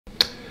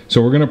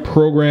So we're gonna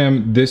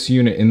program this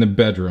unit in the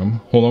bedroom.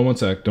 Hold on one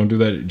sec, don't do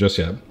that just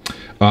yet.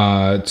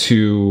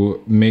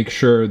 To make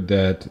sure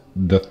that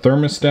the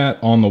thermostat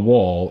on the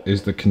wall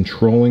is the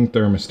controlling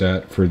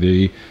thermostat for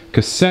the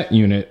cassette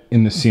unit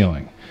in the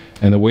ceiling.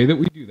 And the way that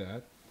we do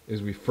that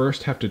is we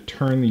first have to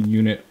turn the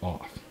unit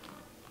off.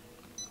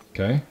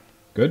 Okay,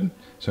 good.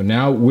 So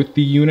now with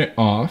the unit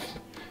off,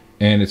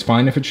 and it's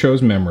fine if it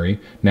shows memory,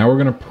 now we're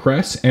gonna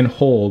press and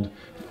hold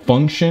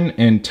function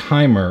and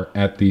timer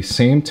at the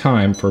same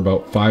time for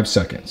about 5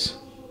 seconds.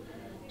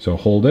 So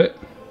hold it.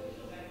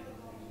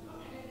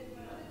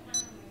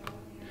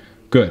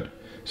 Good.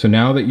 So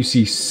now that you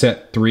see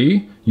set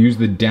 3, use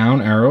the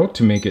down arrow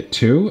to make it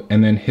 2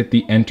 and then hit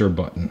the enter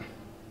button.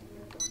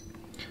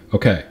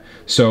 Okay,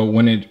 so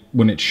when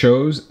it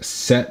shows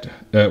set,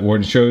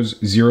 when it shows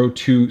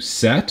 02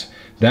 set,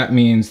 that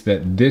means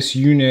that this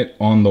unit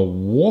on the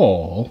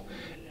wall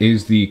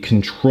is the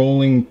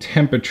controlling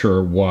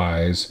temperature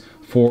wise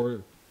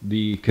for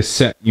the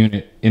cassette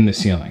unit in the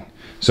ceiling.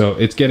 So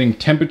it's getting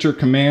temperature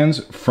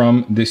commands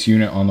from this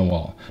unit on the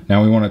wall.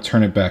 Now we want to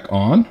turn it back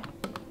on.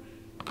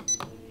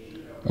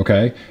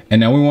 Okay, and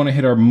now we want to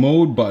hit our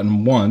mode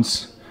button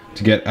once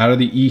to get out of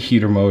the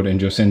e-heater mode and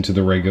just into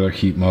the regular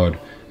heat mode.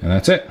 And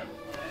that's it.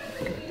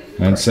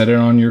 And set it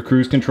on your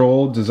cruise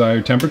control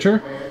desired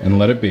temperature and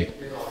let it be.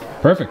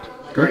 Perfect.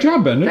 Great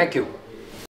job, Bendon. Thank you.